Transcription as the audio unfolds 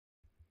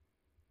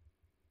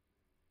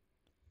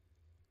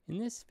In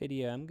this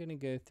video, I'm going to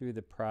go through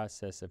the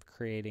process of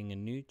creating a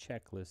new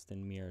checklist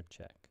in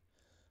MiraCheck.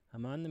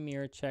 I'm on the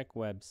MiraCheck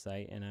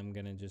website and I'm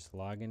going to just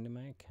log into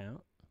my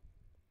account.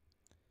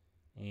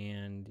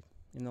 And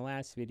in the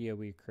last video,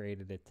 we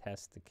created a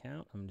test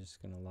account. I'm just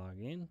going to log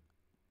in.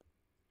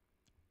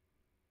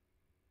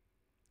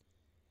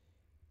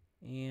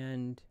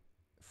 And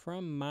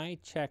from my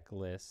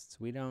checklists,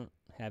 we don't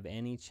have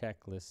any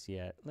checklists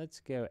yet.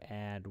 Let's go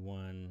add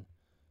one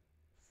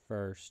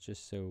first,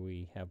 just so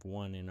we have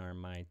one in our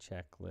my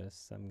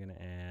checklist. I'm going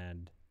to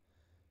add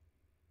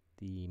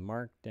the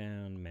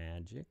markdown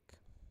magic.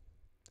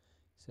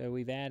 So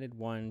we've added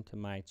one to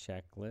my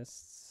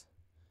checklists,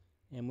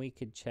 and we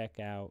could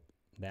check out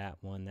that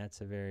one.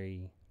 That's a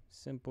very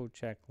simple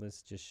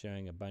checklist, just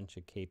showing a bunch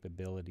of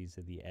capabilities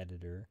of the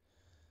editor.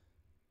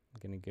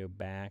 I'm going to go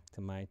back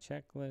to my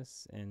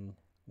checklist, and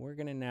we're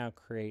going to now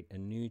create a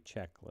new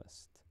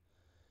checklist.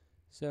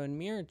 So in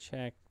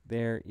MiraCheck,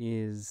 there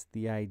is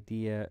the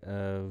idea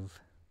of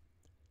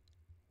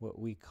what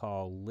we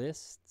call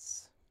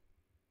lists.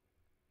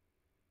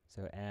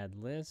 So add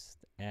list,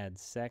 add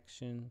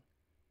section,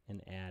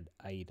 and add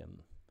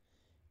item.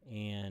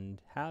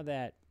 And how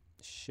that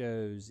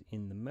shows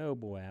in the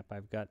mobile app,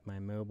 I've got my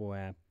mobile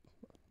app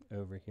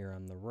over here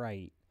on the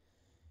right,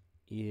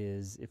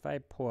 is if I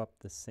pull up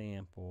the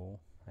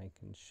sample, I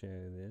can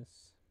show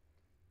this.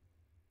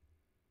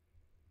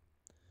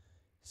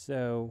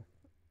 So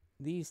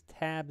these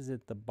tabs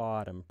at the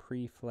bottom,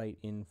 pre-flight,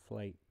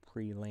 in-flight,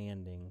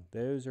 pre-landing,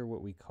 those are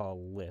what we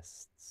call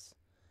lists.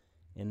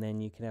 And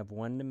then you can have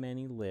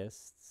one-to-many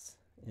lists,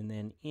 and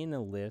then in a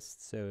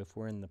list, so if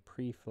we're in the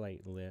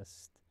pre-flight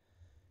list,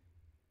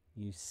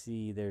 you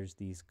see there's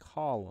these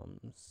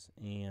columns,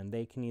 and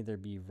they can either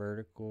be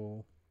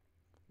vertical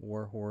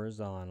or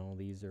horizontal.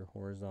 These are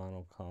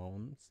horizontal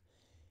columns.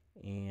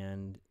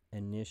 And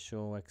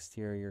initial,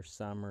 exterior,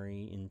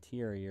 summary,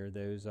 interior,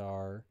 those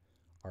are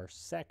our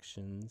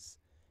sections.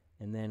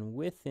 And then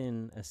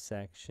within a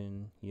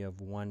section, you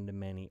have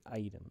one-to-many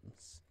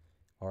items.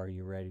 Are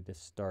you ready to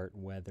start?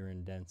 Weather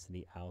and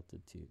density,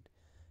 altitude.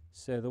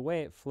 So the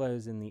way it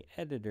flows in the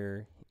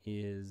editor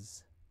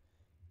is,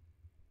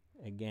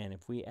 again,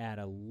 if we add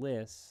a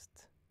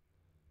list,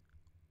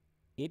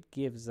 it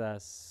gives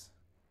us,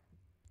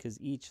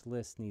 because each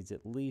list needs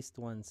at least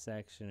one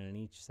section and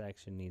each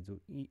section needs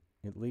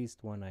at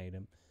least one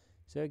item,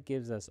 so it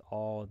gives us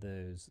all of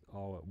those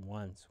all at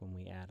once when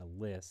we add a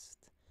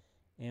list.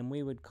 And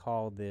we would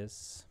call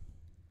this,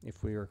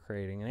 if we were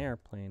creating an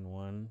airplane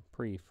one,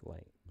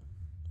 pre-flight.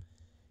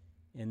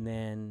 And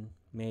then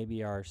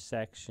maybe our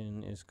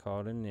section is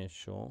called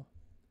initial.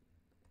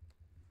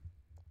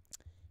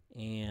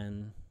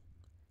 And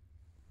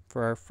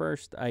for our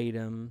first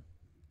item,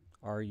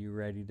 are you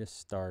ready to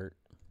start?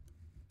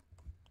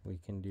 We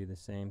can do the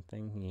same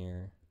thing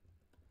here.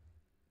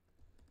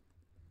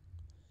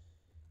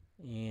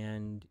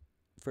 And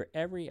for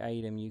every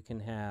item, you can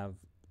have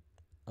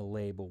a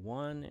label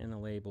 1 and a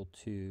label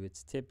 2.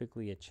 It's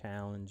typically a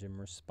challenge and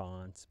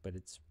response, but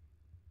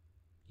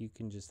you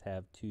can just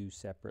have two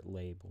separate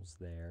labels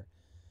there.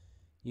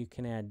 You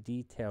can add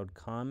detailed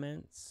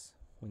comments.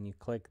 When you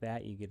click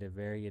that, you get a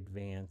very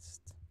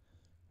advanced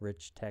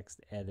rich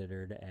text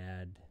editor to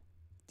add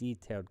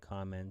detailed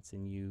comments,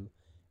 and you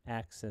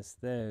access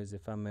those.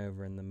 If I'm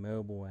over in the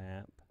mobile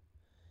app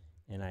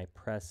and I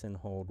press and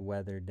hold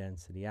weather,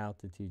 density,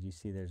 altitude, you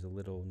see there's a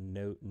little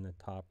note in the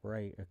top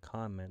right, a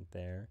comment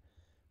there.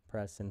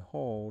 Press and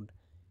hold,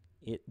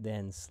 it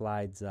then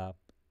slides up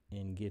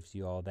and gives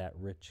you all that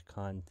rich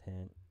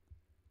content,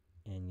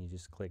 and you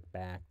just click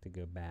back to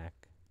go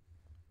back.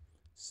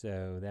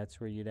 So that's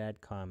where you'd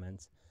add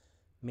comments.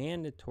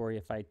 Mandatory,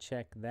 if I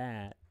check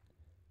that,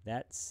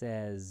 that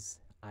says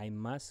I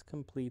must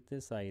complete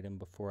this item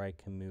before I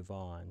can move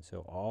on. So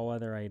all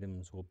other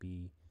items will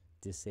be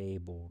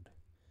disabled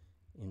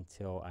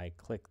until I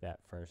click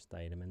that first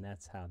item, and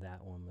that's how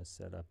that one was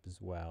set up as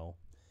well.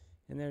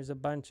 And there's a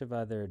bunch of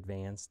other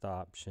advanced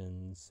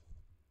options,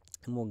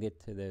 and we'll get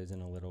to those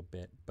in a little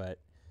bit. But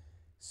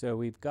so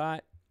we've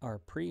got our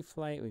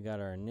pre-flight, we got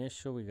our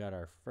initial, we got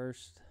our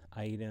first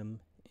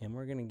item, and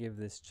we're going to give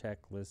this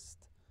checklist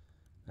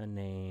a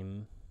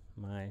name,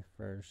 my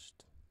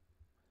first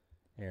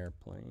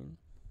airplane.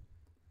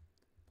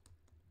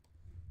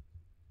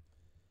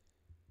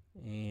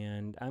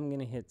 And I'm going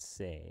to hit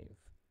save.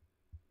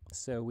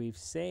 So we've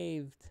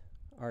saved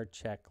our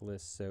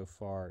checklist so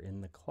far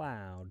in the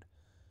cloud.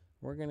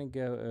 We're going to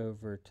go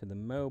over to the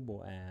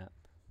mobile app.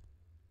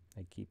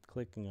 I keep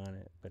clicking on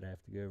it, but I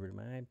have to go over to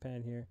my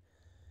iPad here.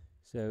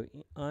 So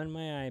on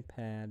my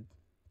iPad,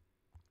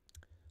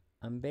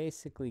 I'm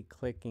basically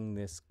clicking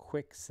this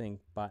quick sync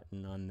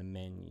button on the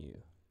menu.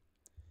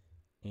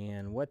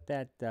 And what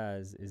that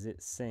does is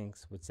it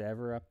syncs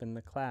whatever up in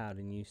the cloud,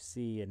 and you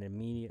see it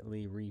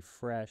immediately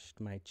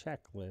refreshed my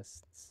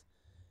checklists.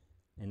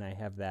 And I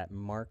have that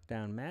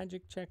markdown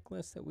magic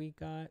checklist that we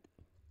got,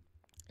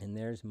 and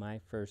there's my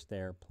first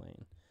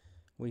airplane.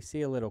 We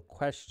see a little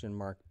question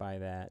mark by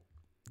that.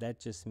 That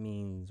just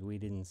means we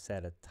didn't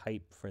set a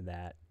type for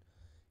that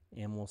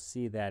And we'll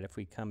see that if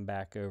we come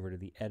back over to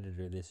the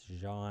editor, this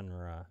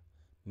genre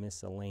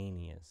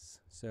miscellaneous.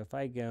 So if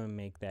I go and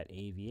make that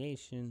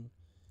aviation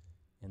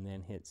and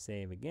then hit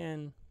save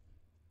again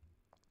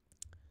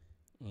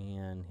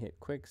and hit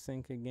quick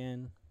sync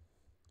again,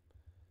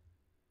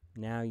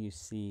 now you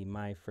see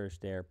my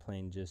first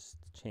airplane just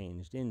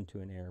changed into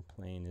an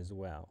airplane as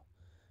well.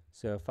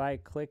 So if I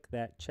click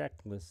that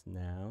checklist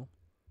now,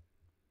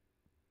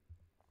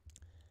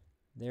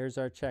 there's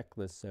our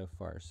checklist so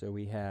far. So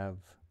we have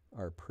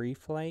our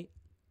pre-flight,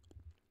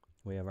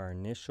 we have our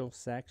initial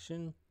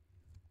section,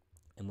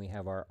 and we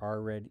have our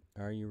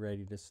are you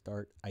ready to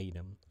start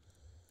item.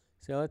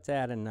 So let's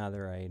add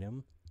another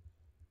item.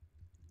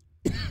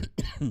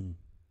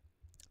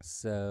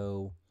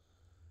 So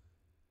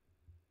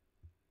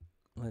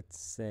let's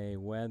say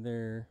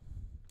weather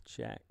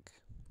check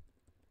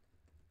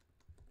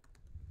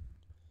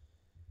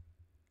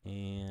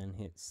and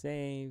hit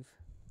save,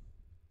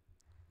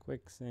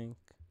 quick sync.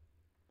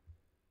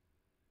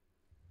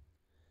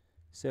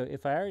 So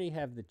if I already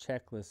have the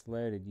checklist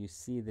loaded, you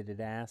see that it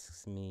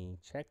asks me,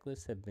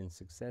 checklists have been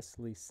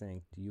successfully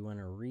synced. Do you want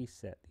to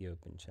reset the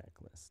open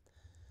checklist?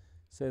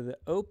 So the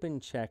open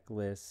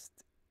checklist,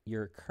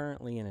 you're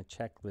currently in a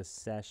checklist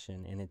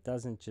session, and it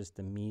doesn't just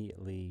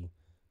immediately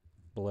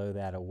blow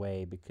that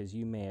away because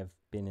you may have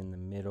been in the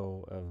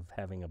middle of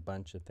having a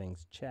bunch of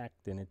things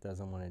checked and it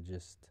doesn't want to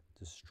just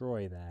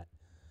destroy that.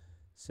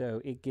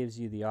 So it gives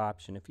you the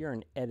option. If you're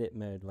in edit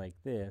mode like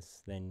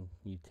this, then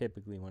you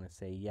typically want to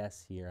say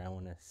yes here. I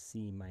want to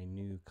see my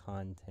new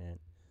content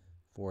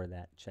for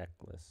that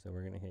checklist. So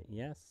we're going to hit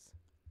yes.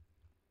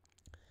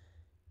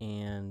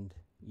 And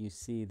you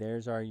see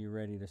there's Are You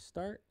Ready to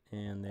Start?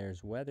 And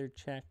there's Weather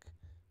Check,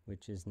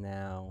 which is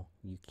now,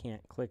 you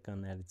can't click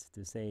on that. It's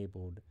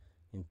disabled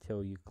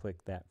until you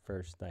click that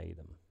first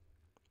item.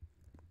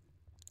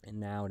 And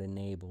now it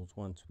enables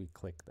once we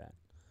click that.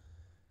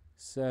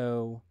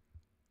 So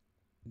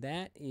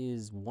that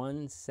is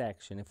one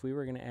section. If we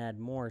were going to add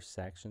more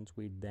sections,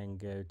 we'd then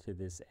go to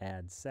this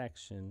add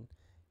section,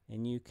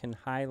 and you can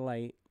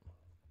highlight.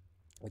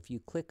 If you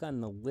click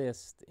on the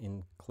list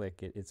and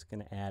click it, it's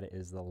going to add it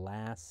as the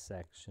last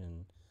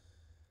section.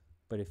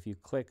 But if you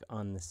click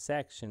on the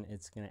section,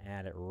 it's going to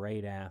add it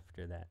right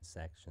after that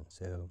section.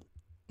 So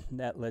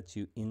that lets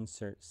you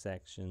insert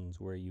sections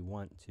where you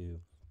want to.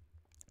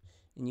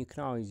 And you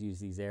can always use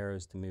these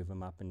arrows to move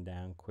them up and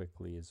down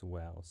quickly as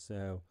well.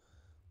 So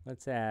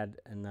let's add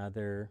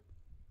another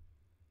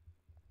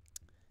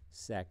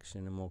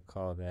section, and we'll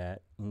call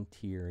that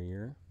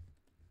interior.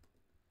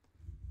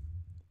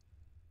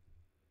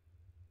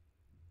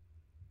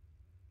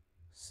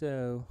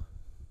 So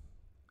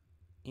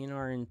in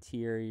our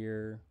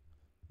interior,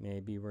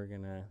 maybe we're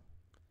going to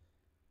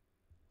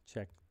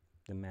check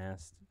the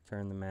master,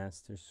 turn the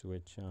master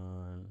switch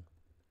on.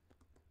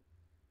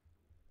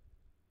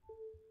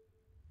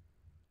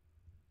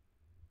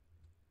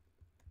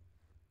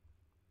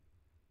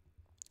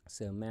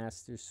 So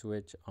master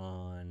switch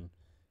on,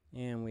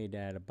 and we'd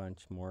add a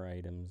bunch more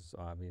items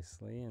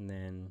obviously, and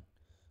then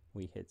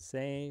we hit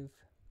save,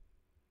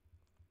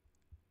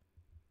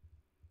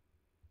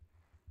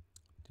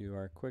 do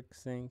our quick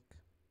sync,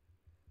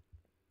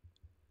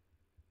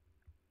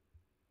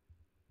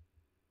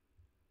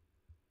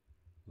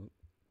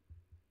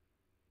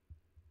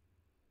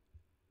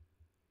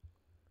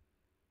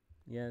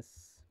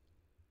 yes.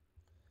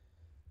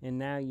 And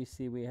now you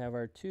see we have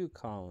our two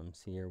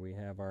columns here. We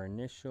have our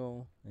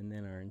initial and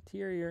then our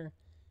interior,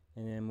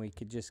 and then we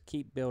could just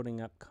keep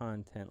building up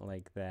content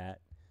like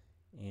that.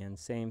 And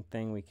same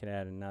thing, we could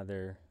add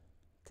another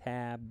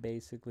tab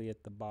basically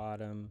at the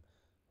bottom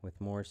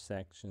with more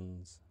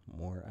sections,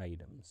 more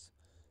items.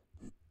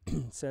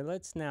 So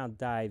let's now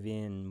dive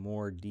in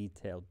more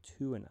detailed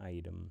to an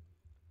item.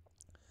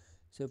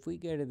 So if we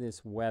go to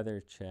this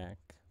weather check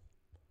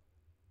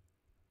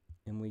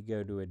and we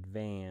go to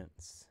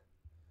advance,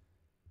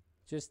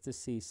 just to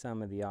see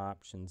some of the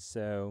options.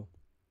 So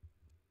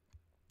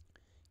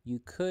you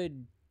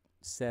could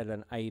set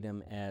an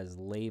item as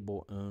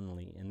label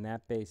only, and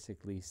that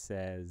basically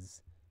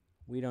says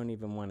we don't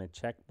even want a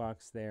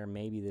checkbox there.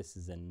 Maybe this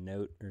is a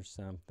note or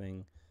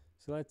something.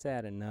 So let's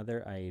add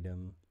another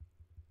item,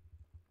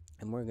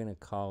 and we're going to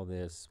call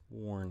this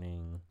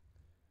warning.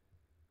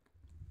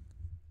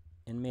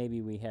 And maybe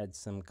we had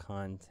some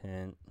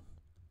content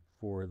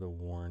for the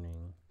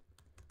warning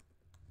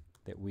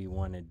that we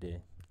wanted to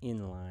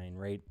inline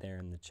right there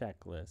in the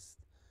checklist.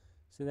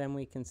 So then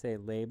we can say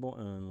label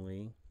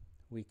only.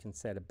 We can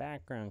set a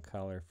background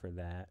color for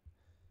that.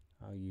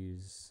 I'll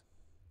use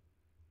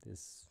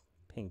this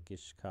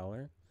pinkish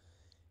color.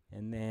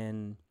 And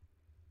then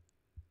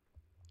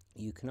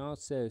you can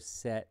also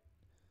set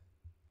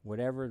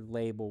whatever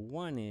label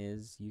 1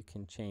 is, you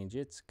can change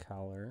its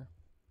color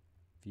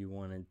if you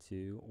wanted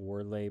to,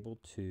 or label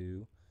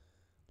 2.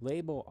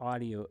 Label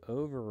audio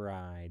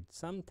override.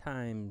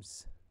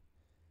 Sometimes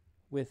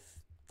with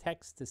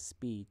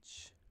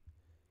text-to-speech,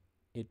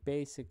 it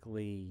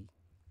basically,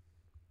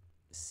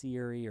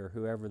 Siri or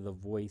whoever the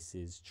voice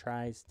is,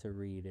 tries to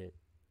read it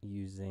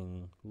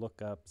using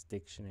lookups,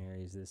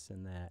 dictionaries, this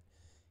and that.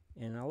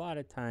 And a lot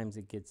of times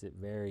it gets it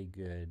very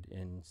good,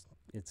 and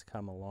it's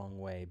come a long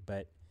way.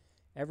 But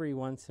every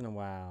once in a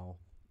while,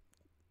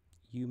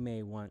 you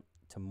may want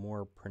to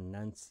more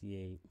pronounce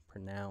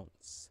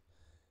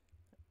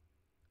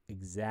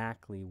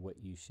exactly what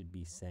you should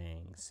be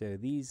saying. So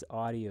these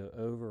audio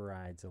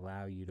overrides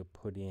allow you to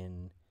put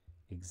in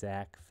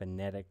exact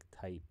phonetic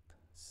type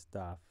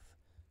stuff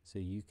so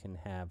you can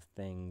have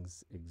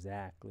things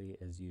exactly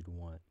as you'd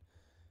want.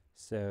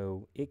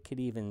 So it could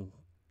even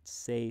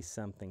say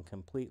something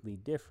completely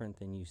different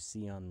than you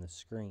see on the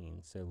screen.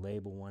 So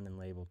label 1 and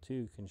label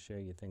 2 can show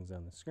you things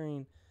on the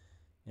screen.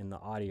 In the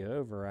audio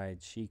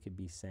override, she could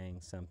be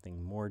saying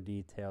something more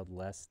detailed,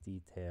 less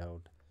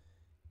detailed,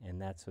 and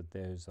that's what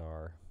those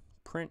are.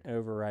 Print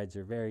overrides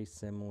are very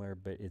similar,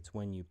 but it's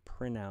when you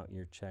print out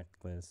your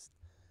checklist.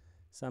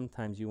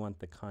 Sometimes you want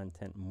the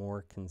content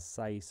more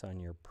concise on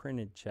your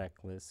printed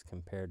checklist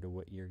compared to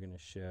what you're going to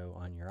show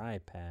on your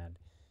iPad,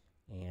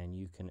 and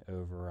you can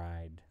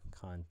override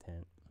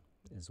content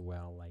as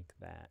well like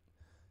that.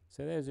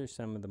 So those are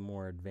some of the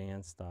more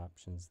advanced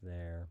options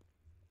there.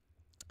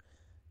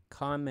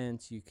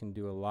 Comments, you can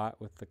do a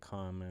lot with the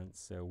comments.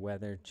 So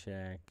weather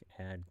check,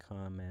 add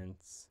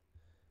comments,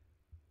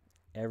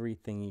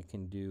 everything you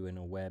can do in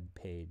a web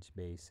page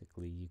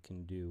basically you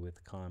can do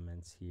with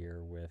comments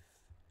here, with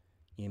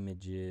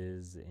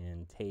images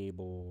and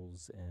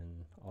tables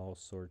and all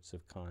sorts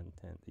of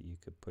content that you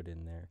could put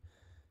in there.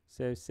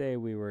 So say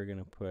we were going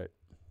to put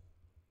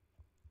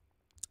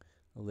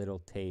a little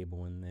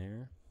table in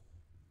there.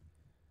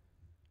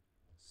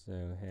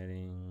 So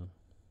heading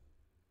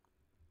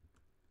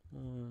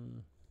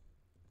 1,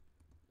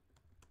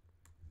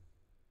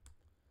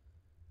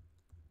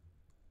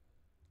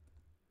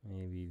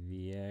 maybe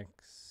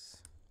VX,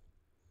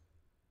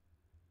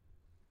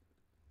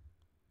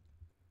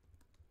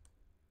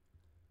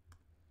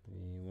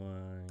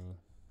 VY.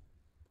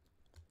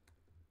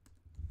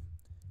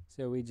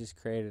 So we just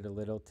created a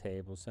little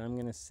table. So I'm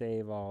going to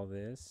save all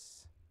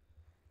this,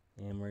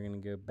 and we're going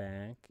to go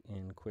back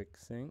in Quick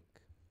Sync.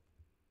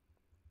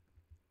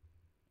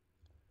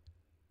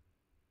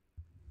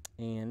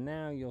 And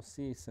now you'll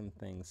see some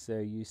things. So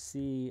you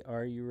see,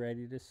 are you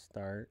ready to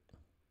start?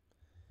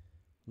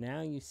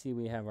 Now you see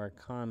we have our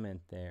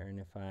comment there, and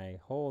if I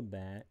hold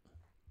that,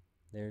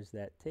 there's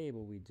that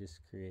table we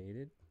just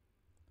created.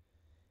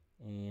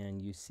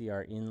 And you see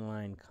our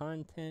inline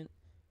content.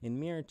 In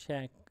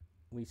MiraCheck,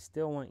 we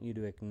still want you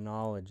to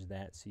acknowledge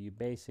that, so you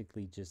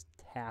basically just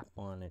tap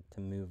on it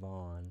to move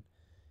on.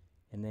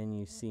 And then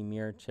you see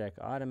MiraCheck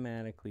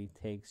automatically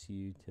takes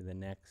you to the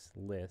next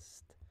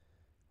list.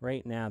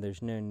 Right now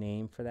there's no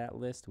name for that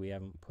list. We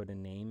haven't put a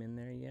name in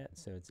there yet,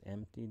 so it's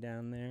empty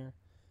down there.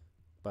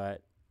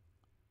 But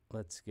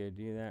let's go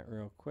do that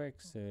real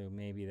quick. So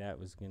maybe that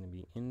was going to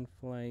be in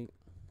flight.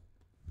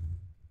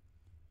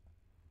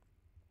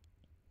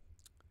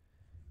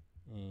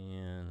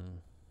 And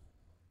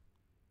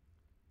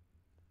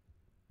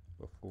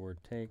before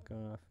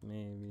takeoff,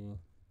 maybe.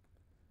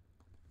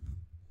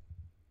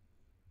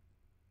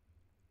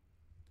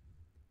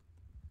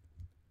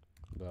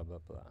 Blah, blah,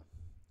 blah.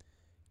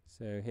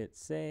 So hit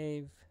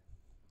save.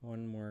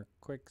 One more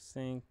quick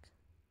sync.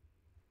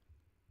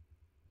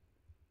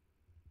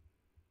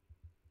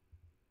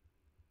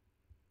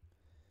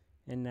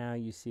 And now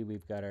you see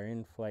we've got our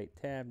in-flight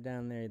tab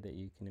down there that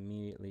you can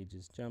immediately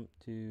just jump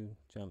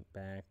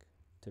back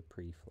to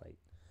pre-flight.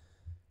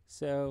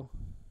 So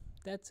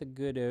that's a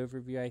good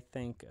overview, I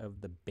think,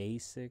 of the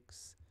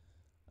basics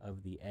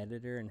of the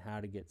editor and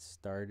how to get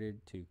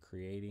started to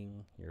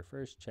creating your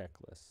first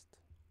checklist.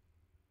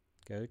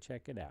 Go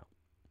check it out.